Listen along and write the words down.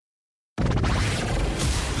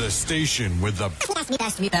The station with the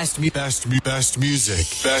best music.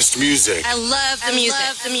 Best music. I love the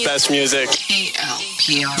music. Best music.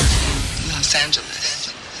 KLPR, Los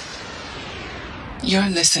Angeles. You're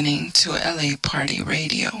listening to LA Party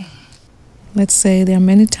Radio. Let's say there are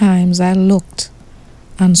many times I looked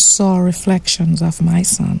and saw reflections of my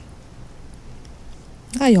son.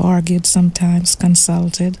 I argued sometimes,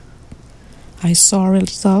 consulted. I saw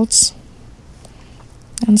results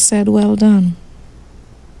and said, well done.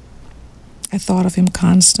 I thought of him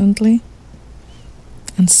constantly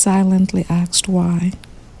and silently asked why.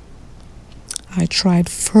 I tried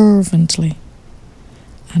fervently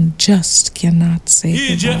and just cannot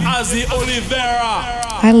say goodbye.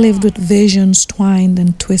 I lived with visions twined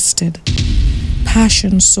and twisted,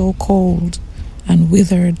 passion so cold and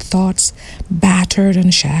withered, thoughts battered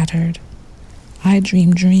and shattered. I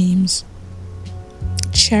dreamed dreams,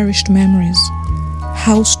 cherished memories,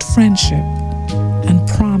 housed friendship, and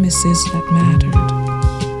promises that mattered.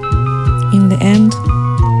 In the end,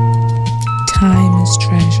 time is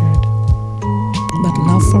treasured, but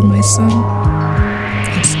love for my son,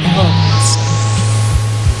 it's everlasting.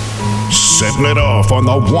 Setting it off on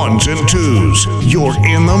the ones and twos. You're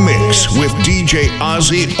in the mix with DJ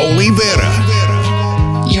Ozzy Oliveira.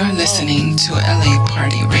 You're listening to LA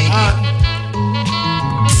Party Radio.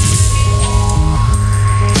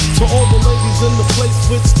 To all the ladies in the place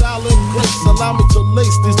with style and grace, allow me to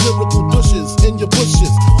lace these lyrical douches in your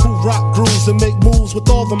bushes who rock grooves and make moves with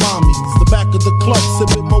all the mommies. The back of the club,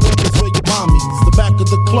 sipping my wet is where your mommies. The back of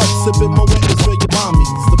the club, sipping my wet is where your mommies.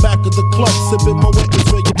 The back of the club, sipping my wet is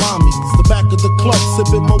where your mommies. The back of the club,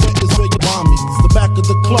 sipping my wet is where your mommies. The back of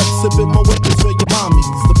the club, sipping my wet is where your mommies.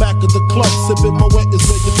 The back of the club, sipping my wet is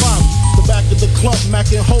where your mommies. The back of the club,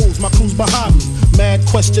 macking hoes, my crew's behind me. Mad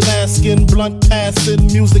question asking, blunt passing,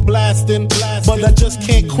 music blasting. But I just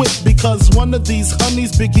can't quit because one of these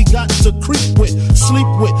honeys Biggie got to creep with, sleep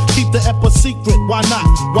with, keep the ep a secret. Why not?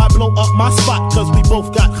 Why blow up my spot? Cause we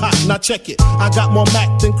both got hot. Now check it. I got more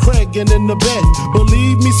Mac than Craig and in the bed.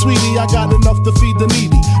 Believe me, sweetie, I got enough to feed the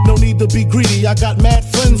needy. No need to be greedy. I got mad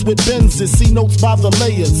friends with Benzes. See notes by the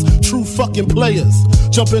layers. True fucking players.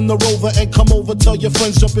 Jump in the Rover and come over. Tell your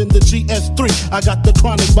friends jump in the GS3. I got the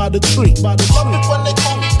chronic by the tree. Love it when they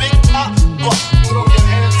call me Big Pop. Throw your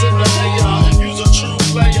hands in the air and use a true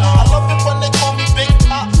player. I love it when they call me Big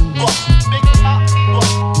Pop. Big Pop.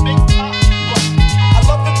 Big Pop. I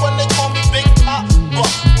love it when they call me Big Pop.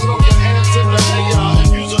 Throw your hands in the air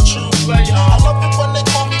and use a true player. I love it when they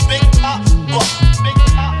call me Big Pop. Big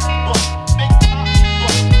Pop. Big Pop.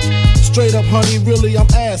 Straight up, honey, really, I'm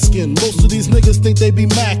asking. Most of these niggas think they be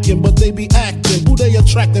macking, but they be acting. Who they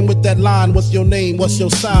attracting with that line? What's your name? What's your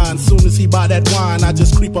sign? Soon as he buy that wine, I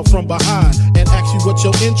just creep up from behind and ask you what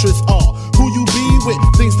your interests are. Who you be with?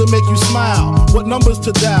 Things to make you smile. What numbers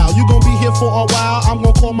to dial? You gon' be here for a while. I'm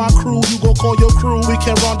gon' call my crew. You gon' call your crew. We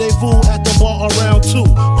can rendezvous at the bar around 2.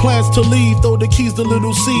 Plans to leave. Throw the keys to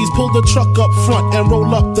little C's. Pull the truck up front and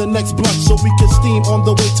roll up the next blunt so we can steam on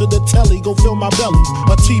the way to the telly. Go fill my belly.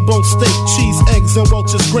 A T-bone steak, cheese, eggs, and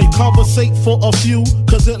Welch's grape. Conversate for a few,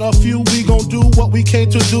 cause in a few we gon' do what we came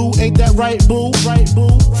to do. Ain't that right, boo? Right, boo?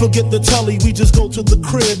 Forget the telly. We just go to the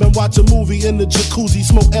crib and watch a movie in the jacuzzi.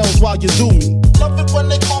 Smoke L's while you do me. Love it when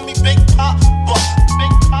they call me Big Pop.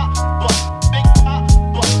 Big Pop. Big Pop.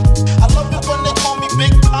 I love it when they call me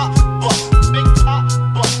Big Pop. Big Pop.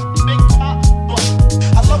 Big Pop.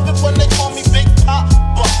 I love it when they call me Big Pop.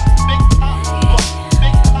 Big Pop.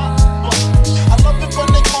 Big Pop. I love it when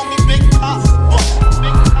they call me Big Pop.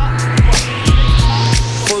 Big Pop.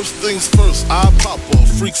 First things first, I pop off.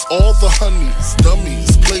 Freaks all the honeys,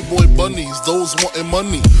 dummies, playboy bunnies, those wanting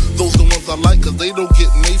money. Those the ones I like cause they don't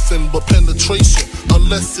get Nathan but penetration.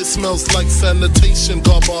 Unless it smells like sanitation.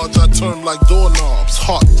 Garbage I turn like doorknobs.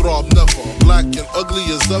 Heart throb never, black and ugly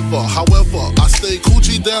as ever. However, I stay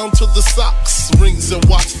coochie down to the socks. Rings and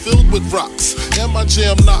watch filled with rocks. And my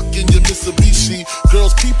jam knocking your Mitsubishi.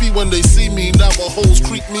 Girls pee-pee when they see me. Navajos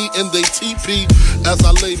creep me in they teepee. As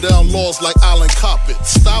I lay down laws like Alan Coppet.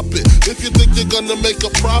 Stop it, if you think you're gonna make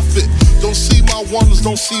a profit. Don't see my ones,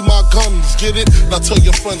 don't see my guns. Get it? Now tell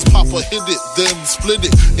your friends Papa hit it, then split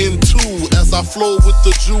it in two. As I flow with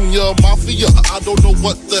the junior mafia. I don't know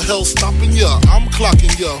what the hell's stopping ya. I'm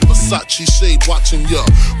clocking ya, Versace shade watching ya.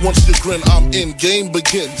 Once you grin, I'm in, game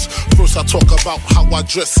begins. First I talk about how I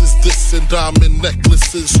dress is this and diamond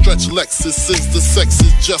necklaces, stretch Lexuses. The sex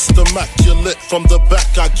is just immaculate. From the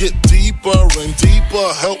back I get deeper and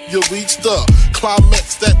deeper. Help you reach the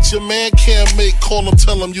climax that your man can't make. Call him,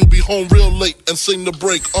 tell him you'll be home real late and sing the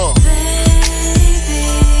break.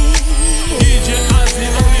 DJ Ozzy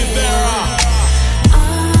Oliveira.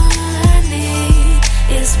 All I need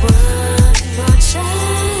is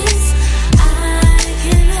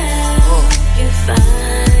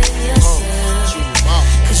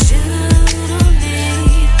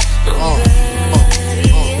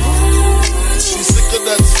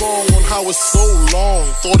Now it's so long,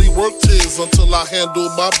 thought he worked his until I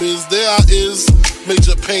handled my biz. There I is,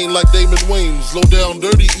 major pain like Damon Wayans, low down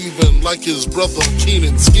dirty even like his brother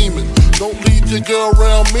Keenan scheming. Don't leave your girl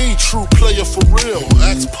around me, true player for real.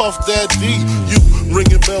 Ask Puff Daddy, you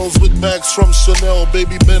ringing bells with bags from Chanel.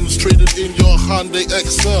 Baby Benz traded in your Hyundai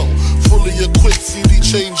XL, fully equipped CD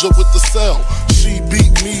changer with the cell. She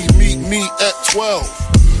beat me, meet me at 12.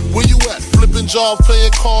 Where you at? Flipping job,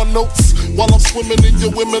 playing car notes while I'm swimming in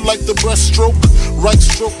your women like the breaststroke. Right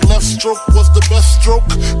stroke, left stroke was the best stroke.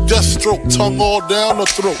 Death stroke, tongue all down the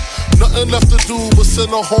throat. Nothing left to do but send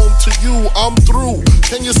her home to you. I'm through.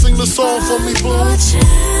 Can you sing the song for me, boo? One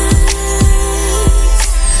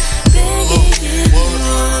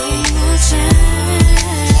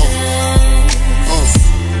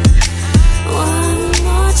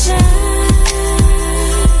more chance,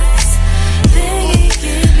 Biggie,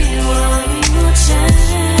 give me one more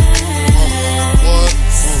chance. One more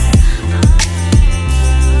chance.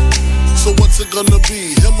 So what's it gonna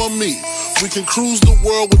be, him or me? We can cruise the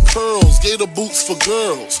world with pearls, gator boots for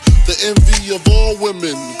girls. The envy of all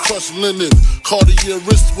women, crushed linen, Cartier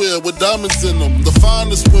wristwear with diamonds in them. The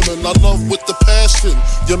finest women I love with the passion.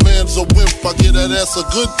 Your man's a wimp, I get that ass a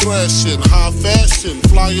good thrashing. High fashion,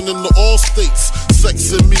 flying into all states.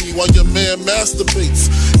 Sexing me while your man masturbates.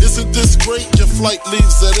 Isn't this great? Your flight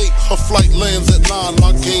leaves at 8, her flight lands at 9.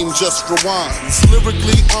 My game just rewinds.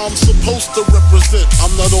 Lyrically, I'm supposed to represent.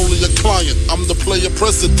 I'm not only a client, I'm the player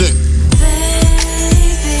president.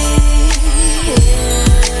 Baby,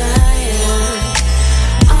 here I am.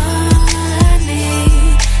 All I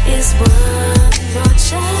need is one more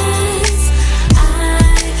chance. I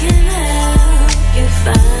can help you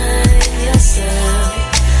find yourself,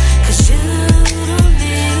 'cause you don't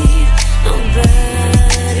need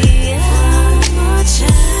nobody else. One more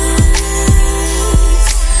chance.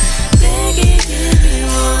 Biggie, give me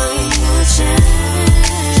one more chance.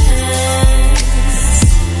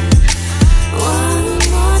 One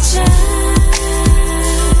more chance.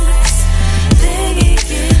 Biggie,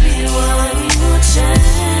 give me one more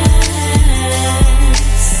chance.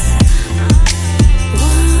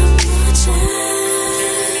 One more chance.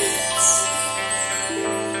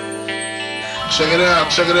 Check it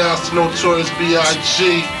out, it's the Notorious B.I.G.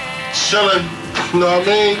 Chillin', you know what I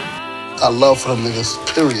mean? I love for them niggas,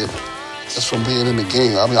 period. Just from being in the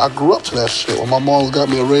game. I mean, I grew up to that shit. When my mom got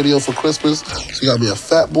me a radio for Christmas, she got me a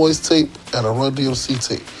Fat Boys tape and a Run DMC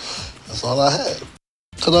tape. That's all I had.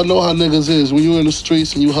 Cause I know how niggas is. When you in the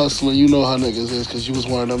streets and you hustling, you know how niggas is, cause you was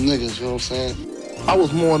one of them niggas, you know what I'm saying? I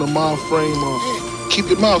was more in the mind frame of keep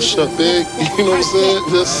your mouth shut, big. You know what I'm saying?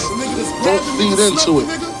 Just don't feed into it.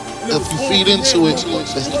 If you feed into it,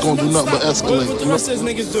 it's gonna do nothing but escalate. What the rest of these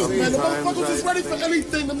niggas do? Man, the motherfuckers was ready for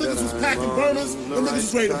anything. The niggas was packing burners. The niggas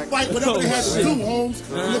was ready to fight, whatever they had to do, Holmes.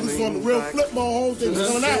 The niggas was on the real flip mode, Holmes. They was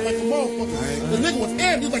going out like a motherfucker. The nigga was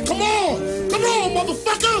amped. He was like, come on,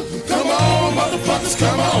 motherfucker. Come on, motherfuckers,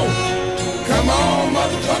 come on. Come on,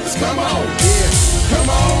 motherfuckers, come on. Yeah. Come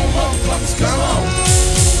on, motherfuckers, come on.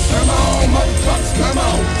 Come on, motherfuckers, come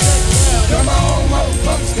on. Come on,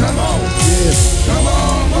 motherfuckers, come on. Yeah. Come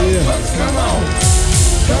on, motherfuckers, come on.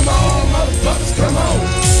 Come on, motherfuckers, come on.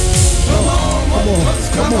 Come on, motherfuckers,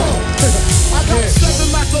 come on. I got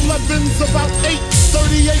 7 Mac 11s, about 8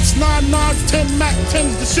 38s, 9 9s, 10 Mac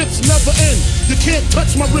 10s. The shit's never end. You can't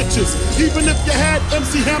touch my riches. Even if you had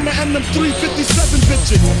MC Hammer and them 357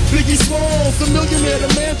 bitches. Biggie Smalls, the millionaire, the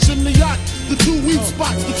mansion, the yacht, the 2 weed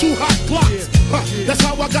spots, the 2 hot clocks. That's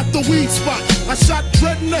how I got the weed spot. I shot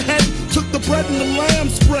dread in the head, took the bread and the lamb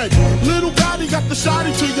spread. Little Gotti got the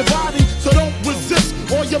shotty to your body, so don't resist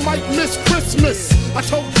or you might miss Christmas. I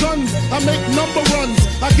tote guns, I make number runs.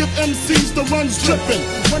 I give MCs the runs dripping.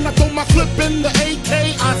 When I throw my clip in the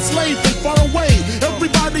AK, I slay from far away.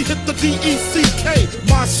 Everybody hit the DECK.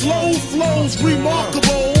 My slow flow's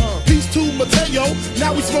remarkable. Peace to Mateo.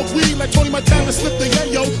 Now we smoke weed like Tony Montana slipped the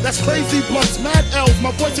yayo. That's crazy blunts, mad elves.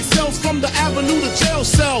 My voice excels from the avenue to jail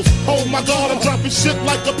cells. Oh my God, I'm dropping shit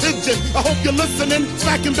like a pigeon. I hope you're listening.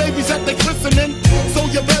 Smacking babies at their christening. So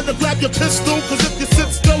you better grab your pistol, cause if you sit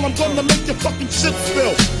still, I'm gonna make your fucking shit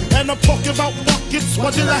spill. And I'm talking about buckets.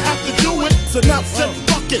 Why did I have to do it? So now said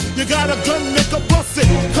fuck it. You got a gun, nigga, bust it.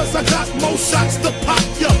 Cause I got more shots to pop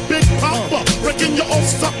ya. Big Papa, breaking you off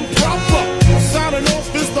something proper. Signing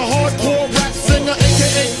off is the hardcore rap singer,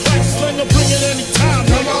 aka crack slinger, bring it anytime.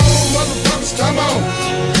 Come on, motherfuckers, come on.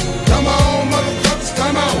 Come on, motherfuckers,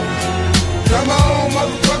 come on. Come on,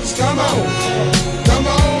 motherfuckers, come on. Come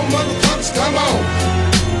on, motherfuckers, come on.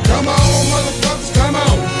 Come on, motherfuckers, come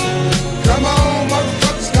on. Come on,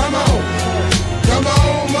 motherfuckers, come on. Come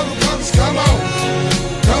on, motherfuckers, come on.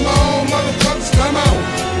 Come on, motherfuckers, come on.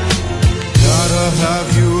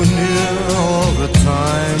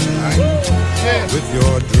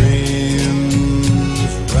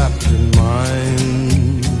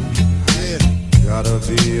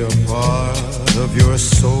 your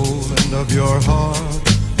soul and of your heart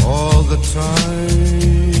all the time.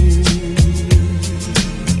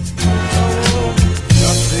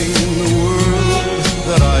 Nothing in the world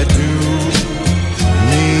that I do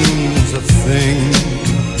means a thing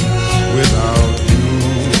without you.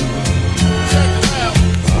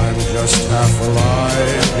 I'm just half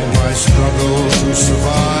alive in my struggle to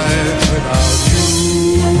survive without you.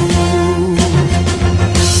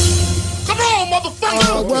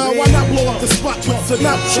 Well, why not blow up the spot with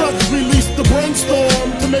synapse trucks? Release the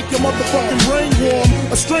brainstorm to make your motherfucking brain warm.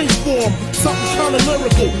 A strange form, something kinda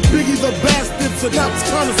lyrical. Biggie the bastard, synapse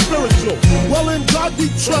kinda spiritual. Well, in God we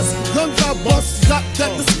trust, guns I bust. Got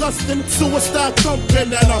that disgusting suicide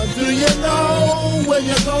thumping. And do you know where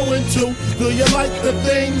you're going to? Do you like the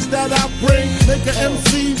things that I bring? Make an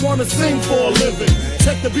MC wanna sing for a living.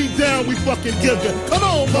 Check the beat down, we fucking give it. Come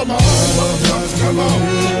on, come on, motherfuckers, come on.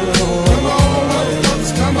 Come on,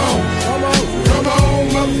 motherfuckers, come on. Come on, come on,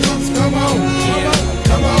 motherfuckers, come on.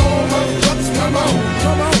 Come on, motherfuckers, come on.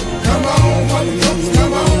 Come on, come on, motherfuckers,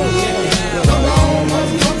 come on. Come on,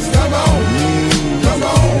 motherfuckers, come on. Come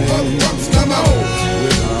on, motherfuckers, come on.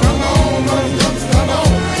 Come on, motherfuckers, come on.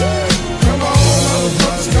 Come on,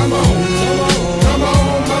 motherfuckers, come on. Come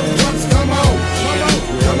on, motherfuckers, come on. Come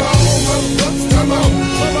on, motherfuckers, come on.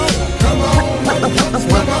 Come on, motherfuckers,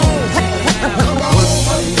 come on.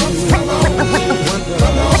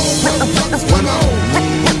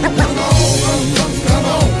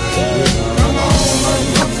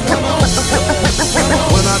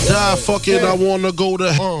 Fuck it, I wanna go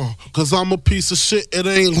to hell. Cause I'm a piece of shit, it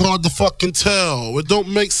ain't hard to fucking tell. It don't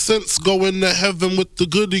make sense going to heaven with the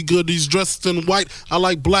goody goodies dressed in white. I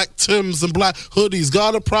like black Timbs and black hoodies.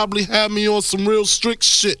 Gotta probably have me on some real strict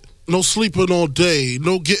shit. No sleeping all day,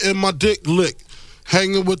 no getting my dick licked.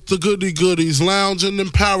 Hanging with the goody goodies, lounging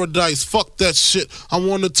in paradise. Fuck that shit. I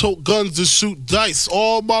wanna tote guns and shoot dice.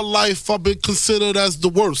 All my life I've been considered as the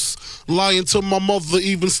worst. Lying to my mother,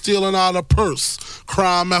 even stealing out a purse.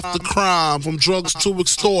 Crime after crime, from drugs to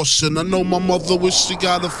extortion. I know my mother wish she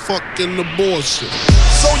got a fucking abortion.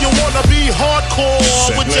 So you wanna be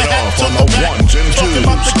hardcore with your hat to the back, talking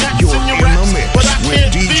about the cats in your raps, but I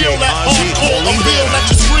can't feel that hardcore appeal that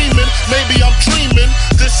you're screaming. Maybe I'm dreaming.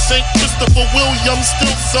 This ain't Christopher Williams,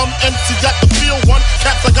 still some MC got the feel one,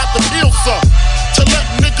 cats I got the feel some. To let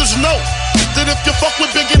niggas know that if you fuck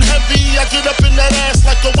with big and heavy, I get up in that ass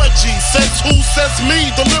like a wedgie. Says who? Says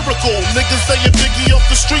me, the lyrical. Niggas saying Biggie off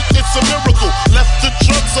the street, it's a miracle. Left the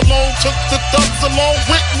drugs alone, took the thugs along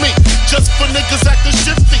with me. Just for niggas acting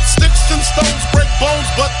shifty. Sticks and stones break bones,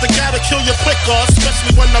 but they gotta kill you quicker.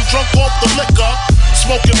 Especially when I'm drunk off the liquor.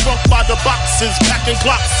 Smoking funk by the boxes, packing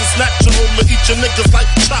glocks. It's natural to eat your niggas like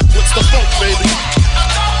chocolates. The funk, baby.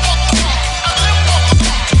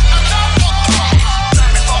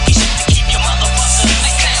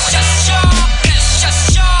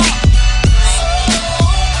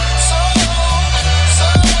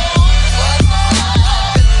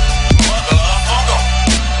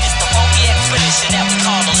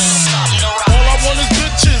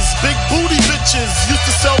 Used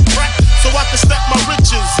to sell crack so I could stack my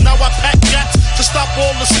riches. Now I pack gats to stop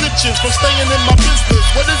all the snitches from staying in my business.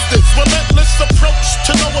 What is this? Relentless approach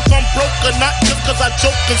to know if I'm broke or not. Just cause I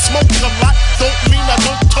joke and smoke a lot don't mean I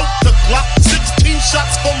don't tote the Glock. 16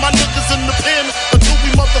 shots for my niggas in the pen until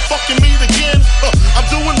we motherfucking meet again. I'm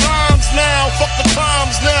doing rhymes now, fuck the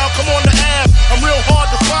crimes now. Come on the app, I'm real hard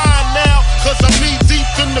to find now. Cause I'm knee deep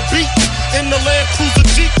in the beat. In the Land Cruiser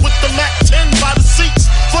Jeep with the Mac 10 by the seats.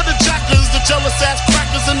 For the jackers, the jealous ass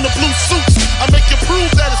crackers in the blue suits. I make you prove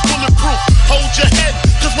that it's bulletproof. Hold your head,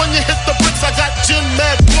 cause when you hit the bricks, I got gin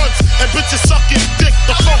mad blunts. And bitches sucking dick,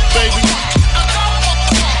 the funk, baby.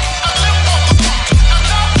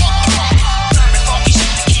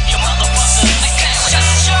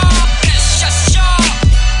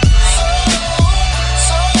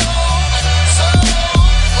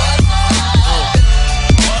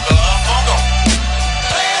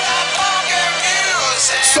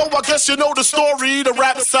 I guess you know the story, the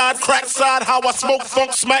rap side, crack side, how I smoke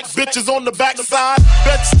funk, smack bitches on the backside.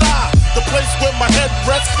 Bed-Stuy, the place where my head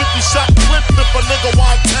rests, 50 shot clip if a nigga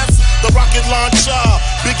want test. The rocket launcher,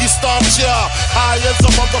 Biggie stomps ya, high as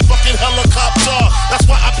a motherfucking helicopter. That's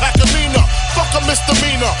why I pack a Nina, fuck a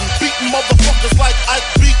misdemeanor, beating motherfuckers like Ike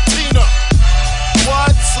beat Tina.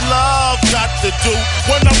 What's love got to do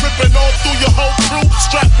when I'm ripping all through your whole crew?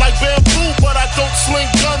 Strapped like bamboo, but I don't sling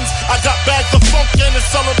guns. I got bags of funk and it's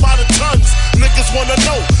selling by the tons. Niggas wanna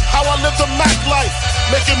know how I live the Mac life,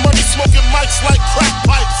 making money, smoking mics like crack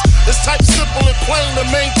pipes. It's type simple and plain to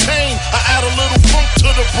maintain. I add a little funk to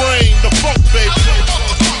the brain, the funk, baby.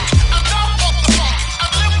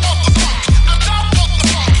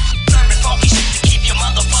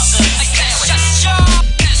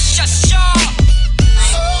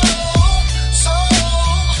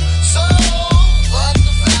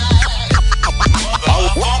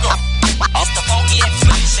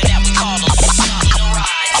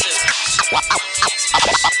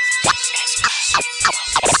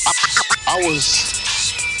 was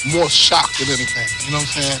more shocked than anything. You know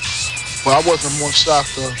what I'm saying? But I wasn't more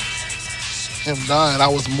shocked of him dying. I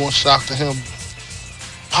was more shocked to him.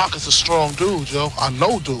 Pocket's a strong dude, yo. I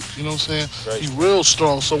know Duke. You know what I'm saying? Right. He real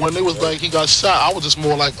strong. So when they was like he got shot, I was just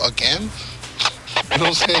more like, again? You know what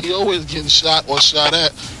I'm saying? He always getting shot or shot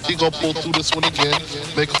at. He gonna pull through this one again,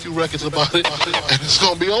 make a few records about it, and it's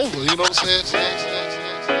gonna be over. You know what I'm saying?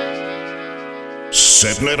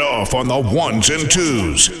 Setting it off on the ones and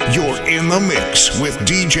twos. You're in the mix with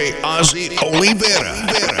DJ Ozzy Oliveira.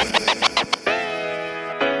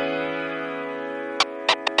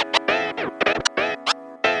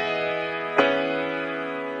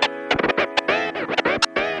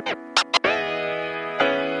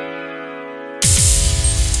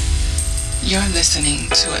 You're listening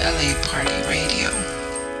to LA Party Radio.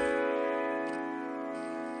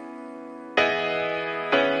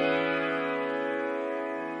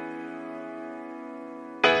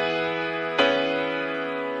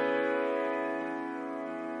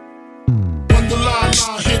 When the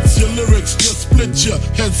la-la hits your lyrics, just split your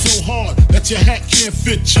head so hard that your hat can't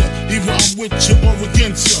fit you. Either I'm with you or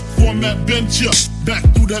against you. Format bent you. Back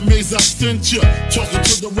through that maze I sent you. Talking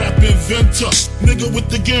to the rap inventor. Nigga with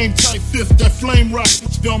the game type fifth, that flame right.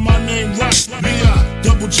 Spell my name right.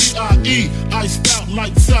 B-I-double-G-I-E. Iced out,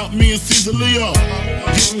 lights out, me and Caesar Leo.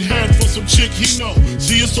 Getting head for some chick he know.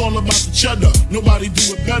 See, it's all about the cheddar. Nobody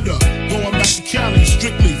do it better. Going back to Cali,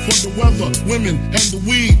 strictly for the weather. Women and the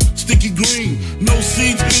weed. Sticky green. No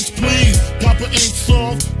seeds, bitch, please. Papa ain't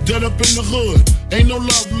soft. Dead up in the hood. Ain't no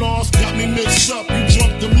love lost. Got me mixed up. You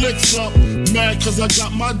drunk them licks up. Mad cause I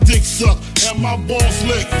got my dick sucked and my balls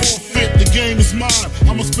licked. Forfeit, the game is mine.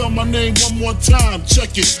 I'ma spell my name one more time.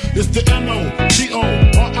 Check it. It's the N-O-T-O-R-I-O-U-S.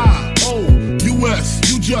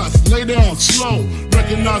 You just lay down slow.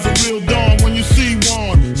 Recognize a real dawn when you see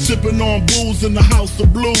one. Sipping on booze in the house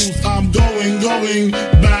of blues. I'm going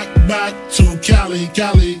back to Cali. I'm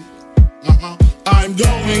going back to Cali. I'm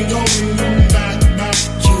going back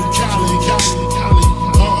to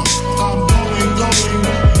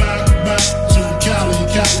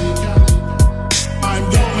Cali. I'm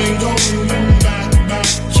going back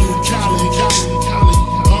to Cali.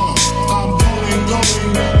 I'm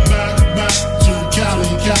going back to Cali.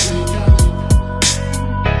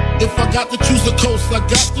 If I got to choose the coast, I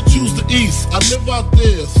got to choose the east. I live out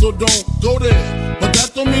there, so don't go there. But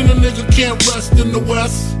that don't mean a nigga can't rest in the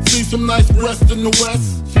west. See some nice breasts in the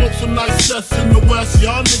west. Smoke some nice sets in the west.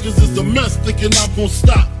 Y'all niggas is a mess, thinking I'm gon'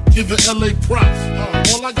 stop. Giving LA props.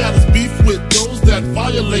 All I got is beef with those that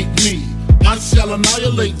violate me. I shall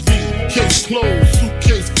annihilate thee. Case closed,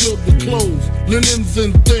 suitcase filled with clothes, linens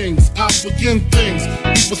and things. I begin things.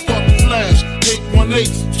 People start to flash.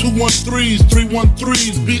 818s, 213s,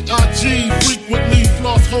 313s. B.I.G. frequently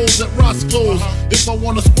floss holes at Roscoe's. If I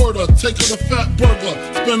want a squirter, take her to Fat Burger.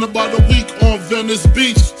 Spend about a week on Venice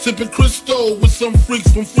Beach, sipping Cristo with some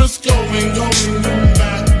freaks from Frisco. And going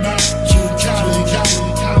back to Cali.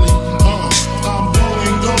 I'm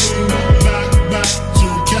going back to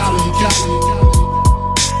Cali.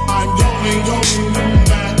 I'm going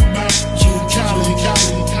back to Cali.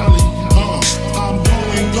 I'm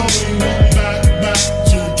going back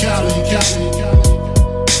to Cali.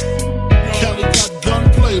 Cali got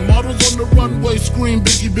gunplay, models on the runway, scream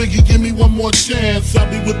Biggie, give me one more chance. I'll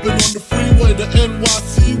be whipping on the freeway, the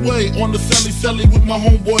NYC way, on the Sally with my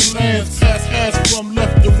homeboy Lance. Pass hash from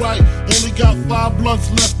left to right, only got 5 blunts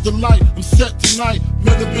left to light. I'm set tonight,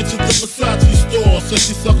 met a bitch at the Versace store. Said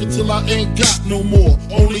she suck it till I ain't got no more.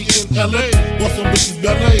 Only in LA, bust some bitches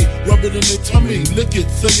ballet, rub it in their tummy, lick it,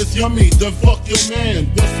 say it's yummy, then fuck your man.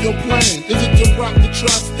 What's your plan? Is it to rock the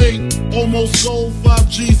tri-state? Almost sold, 5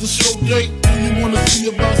 G's a show date. Do you wanna see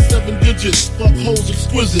about 7 digits? Fuck hoes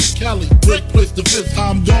exquisite, Cali, great place to visit.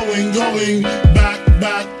 I'm going back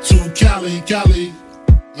to Cali. I'm going back to Cali.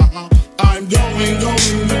 I'm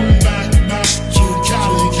going back to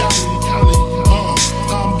Cali.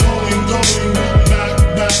 I'm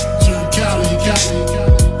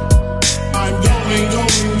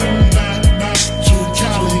going back to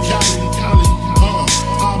Cali.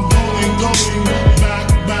 I'm going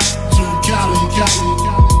back to Cali.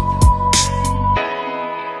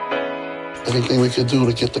 Anything we could do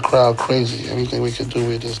to get the crowd crazy, anything we could do,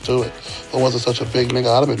 we just do it. If I wasn't such a big nigga,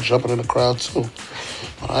 I'd have been jumping in the crowd too.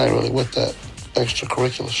 I ain't really with that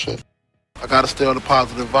extracurricular shit. I gotta stay on the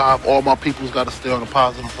positive vibe. All my people's gotta stay on the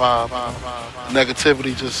positive vibe.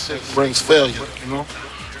 Negativity just brings failure, you know?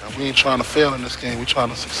 And we ain't trying to fail in this game, we trying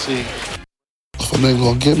to succeed. If a nigga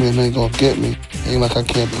gonna get me, a nigga gonna get me. Ain't like I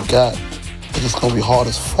can't be got. It's just gonna be hard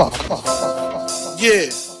as fuck. Yeah,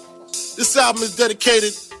 this album is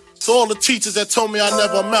dedicated to all the teachers that told me I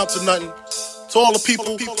never amount to nothing. To all the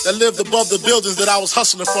people that lived above the buildings that I was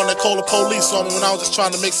hustling from, that called the police on me when I was just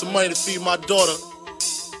trying to make some money to feed my daughter.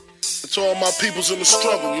 And to all my peoples in the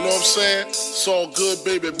struggle, you know what I'm saying? It's all good,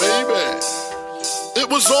 baby, baby. It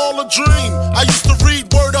was all a dream. I used to read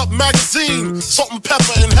Word Up magazine, Salt and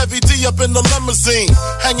Pepper and Heavy D up in the limousine,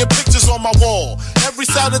 hanging pictures on my wall. Every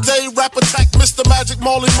Saturday, Rap Attack, Mr. Magic,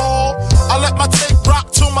 Marley Marl. I let my tape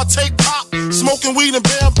rock till my tape pop, smoking weed and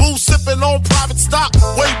bamboo, sipping on private stock.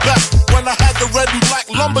 Way back when I had the red and black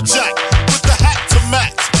lumberjack with the hat to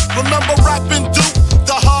match. Remember rapping Duke?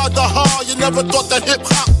 The hard, you never thought that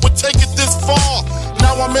hip-hop would take it this far.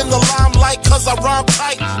 Now I'm in the limelight cause I rhyme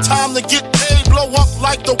tight. Time to get paid, blow up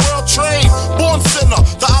like the world trade. Born sinner,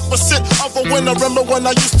 the opposite of a winner. Remember when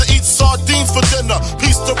I used to eat sardines for dinner?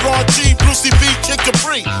 Peace to Ron G, Brucey B, Kid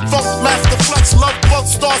Capri, Funk Master Flex, Love Bug,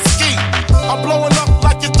 Star Ski. I'm blowing up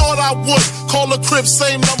like you thought I would. Call a crib,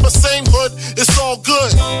 same number, same hood. It's all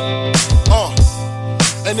good.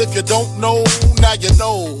 And if you don't know, now you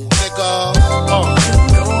know, nigga. You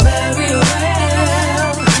know very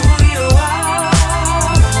well who you are.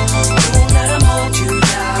 Don't let them hold you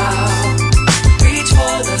down. Reach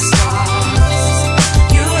for the stars.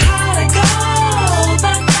 You had to go,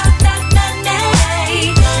 but not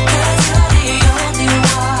nay. 'Cause you're the only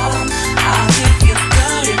one. I'll give you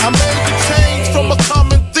good and I made the change from a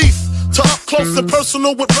common thief to up close and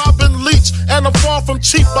personal with Robin Leach. And I'm far from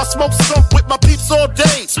cheap, I smoke skunk with my peeps all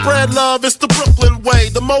day. Spread love, it's the Brooklyn way.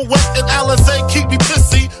 The Moet and Alizé keep me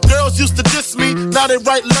pissy. Girls used to diss me, now they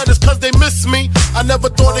write letters cause they miss me. I never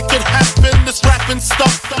thought it could happen, this rapping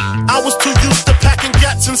stuff. I was too used to packing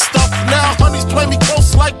gats and stuff. Now honeys play me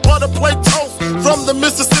close like butter play toast. From the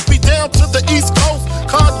Mississippi down to the East Coast.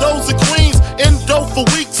 Condos in Queens, endo for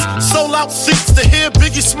weeks. Sold out seats to hear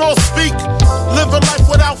Biggie Small speak. Living life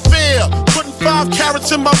without fear, putting 5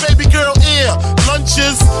 carats in my baby girl ear.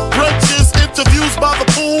 Lunches, brunches, interviews by the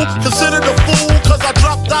pool. Considered a fool cause I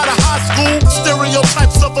dropped out of high school.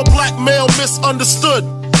 Stereotypes of a black male misunderstood.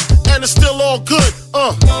 And it's still all good,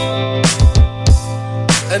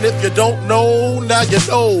 And if you don't know, now you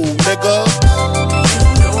know, nigga. you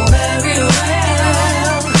know very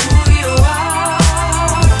well who you are.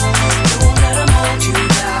 Don't let them hold you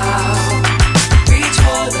down. Reach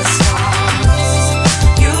for the stars.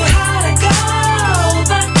 You had to go,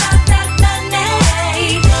 but not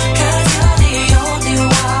nay. 'Cause you're the only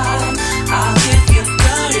one. I'll give you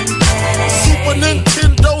good and bad. Super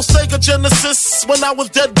Nintendo, Sega Genesis. When I was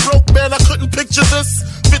dead broke, man, I couldn't picture this.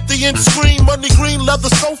 50-inch screen, money green leather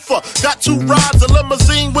sofa. Got 2 rides, a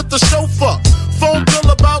limousine with the chauffeur. Phone bill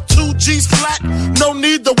about 2 G's flat. No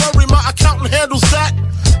need to worry, my accountant handles that.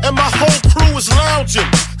 And my whole crew is lounging,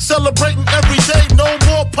 celebrating every day, no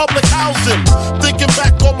more public housing. Thinking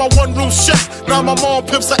back on my one-room shack. Now my mom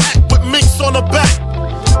pimps a act with minks on her back.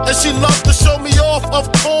 And she loves to show me off, of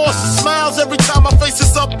course. Smiles every time my face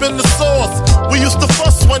is up in the sauce. We used to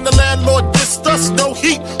fuss when the landlord dissed us. No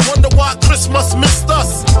heat, wonder why Christmas missed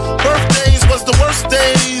us. Birthdays was the worst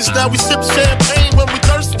days. Now we sip champagne when we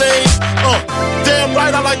thirsty. Damn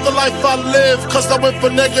right I like the life I live. Cause I went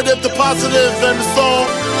from negative to positive and it's all.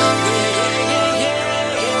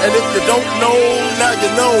 And if you don't know, now you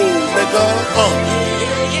know, nigga.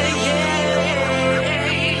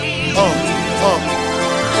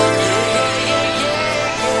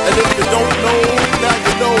 And if you don't know, now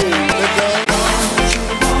you know, nigga.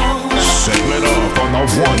 Segment off on the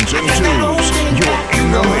 1s and 2s. You're in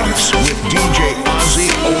the mix with DJ Ozzy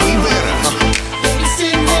Oliveira. You're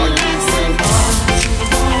listening to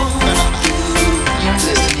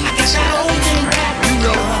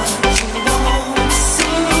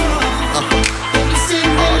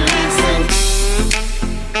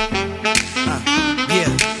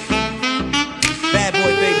Yeah. Bad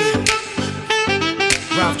boy, baby.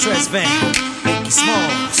 Ralph Tresvant. Biggie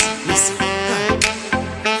Smalls. Listen.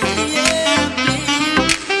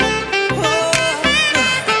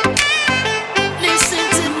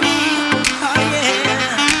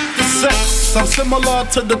 I'm similar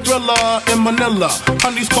to the Thriller in Manila.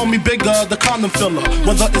 Honeys call me bigger, the condom filler.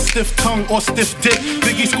 Whether it's stiff tongue or stiff dick,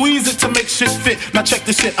 Biggie squeeze it to make shit fit. Now check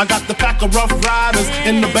this shit, I got the pack of Rough Riders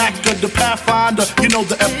in the back of the Pathfinder. You know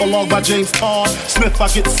the epilogue by James Todd Smith. I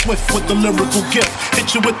get swift with the lyrical gift.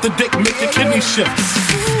 Hit you with the dick, make your kidney shift.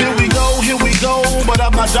 Here we go, but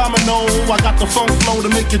I'm not domino. I got the funk flow to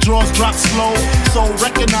make your drawers drop slow. So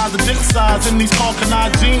recognize the dick size in these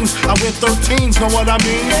Calcanine jeans. I wear 13s, know what I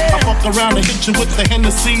mean? I fuck around and hit you with the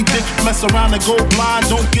Hennessy dick. Mess around and go blind,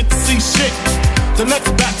 don't get to see shit. The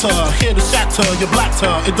next batter, here to shatter your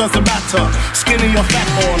blatter, it doesn't matter. Skinny or fat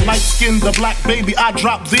or light skinned or black, baby, I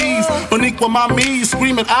drop these. Boniqua mommy,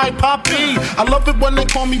 screaming, I poppy. I love it when they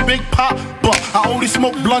call me Big Pop, but I only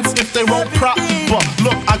smoke blunts if they roll prop. But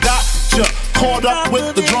look, I got ya caught up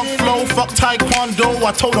with the drunk flow. Fuck taekwondo,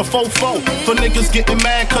 I told a fofo. For niggas getting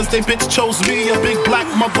mad cause they bitch chose me, a big black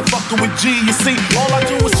motherfucker with G. You see, all I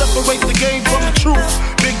do is separate the game from the truth.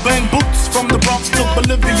 Big bang boots from the Bronx to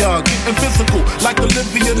Bolivia, getting physical like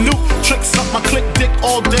Olivia Newt. Tricks up my click dick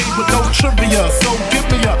all day with no trivia. So give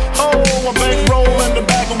me a bankroll and a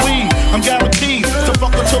bag of weed. I'm guaranteed to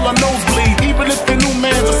fuck until I nosebleed. Even if your new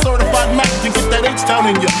man's a certified Mac, you get that H-Town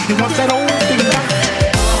in you. You want that old thing back?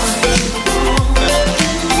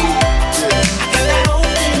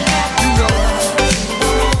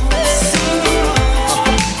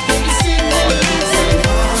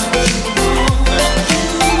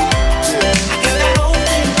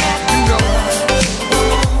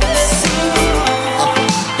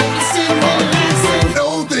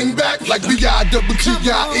 Like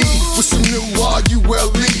B-I-double-G-I-E with some new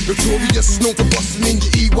R-U-L-E. Notorious, known for bustin' in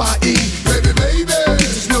your E-Y-E. Baby, baby,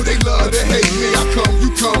 bitches know they love to hate me. How come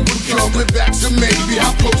you come, we coming back to maybe?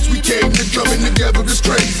 How close we came to coming together is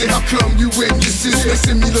crazy. How come you and your sis make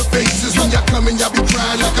similar faces? When y'all coming, y'all be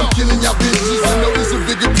crying like I'm killing y'all bitches. I know there's a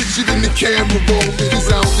bigger picture than the camera roll,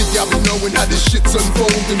 because I don't think y'all be knowing how this shit's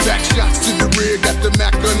unfolding. Back shots to the rear, got the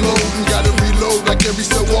Mac unloading. Gotta reload like every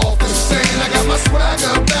so often. Saying I got my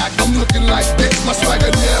swagger back, I'm looking like this, my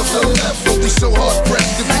swagger never left. Don't be so hard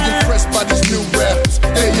pressed to be impressed by these new rappers.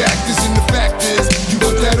 They actors and the fact is, you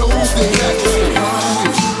want that old thing back.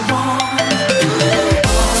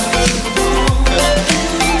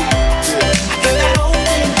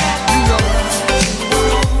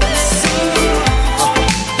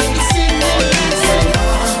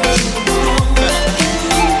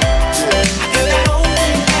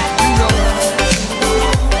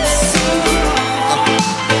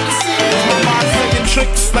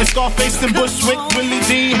 Like Scarface and Bushwick, Willie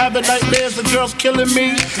D, having nightmares of girls killing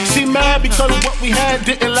me. She mad because what we had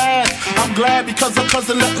didn't last. I'm glad because her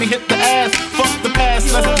cousin let me hit the ass. Fuck the past,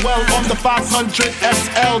 let's dwell on the 500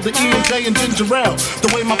 SL, the E and J and ginger ale. The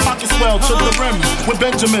way my pockets swell to the rim with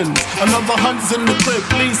Benjamins. Another hund's in the crib,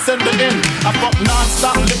 please send her in. I fuck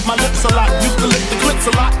non-stop, lick my lips a lot. Used to lick the clips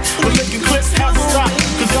a lot, but licking clips has to stop.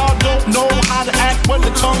 Cause y'all don't know how to act when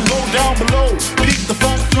the tongue go down below. Peak the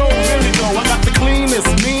funk flow, really though. I got the cleanest,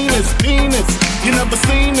 meanest penis. You never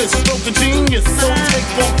seen this, stroke of genius. So take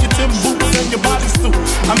off your Tim boots and your bodysuit.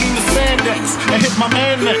 I mean the spandex, and hit my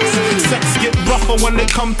man next. Sex get rougher when they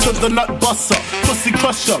come to the nut buster. Pussy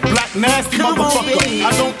crusher, black nasty motherfucker. I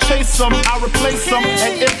don't chase them, I replace them.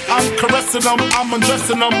 And if I'm caressing them, I'm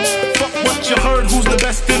undressing them. Fuck what you heard, who's the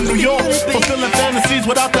best in New York? Fulfilling fantasies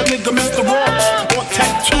without that nigga Mr. Raw. Or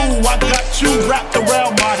tattoo, I got you wrapped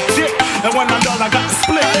around my dick. And when I'm done, I got the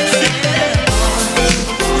split.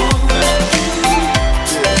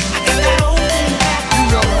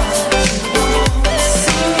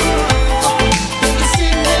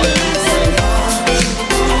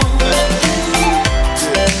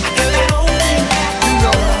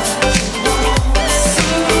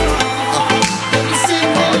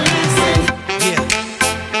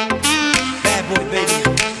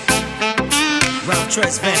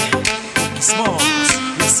 Tress Van, Biggie Smalls,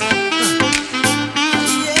 listen.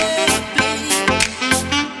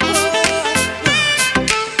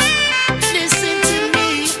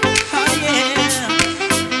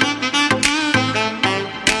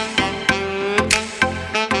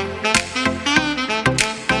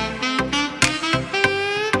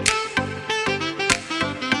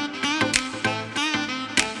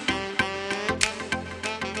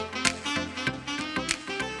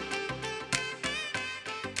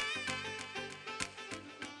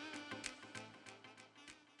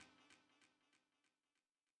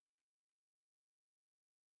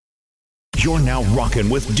 You're now rocking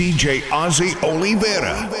with DJ Ozzy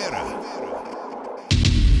Oliveira.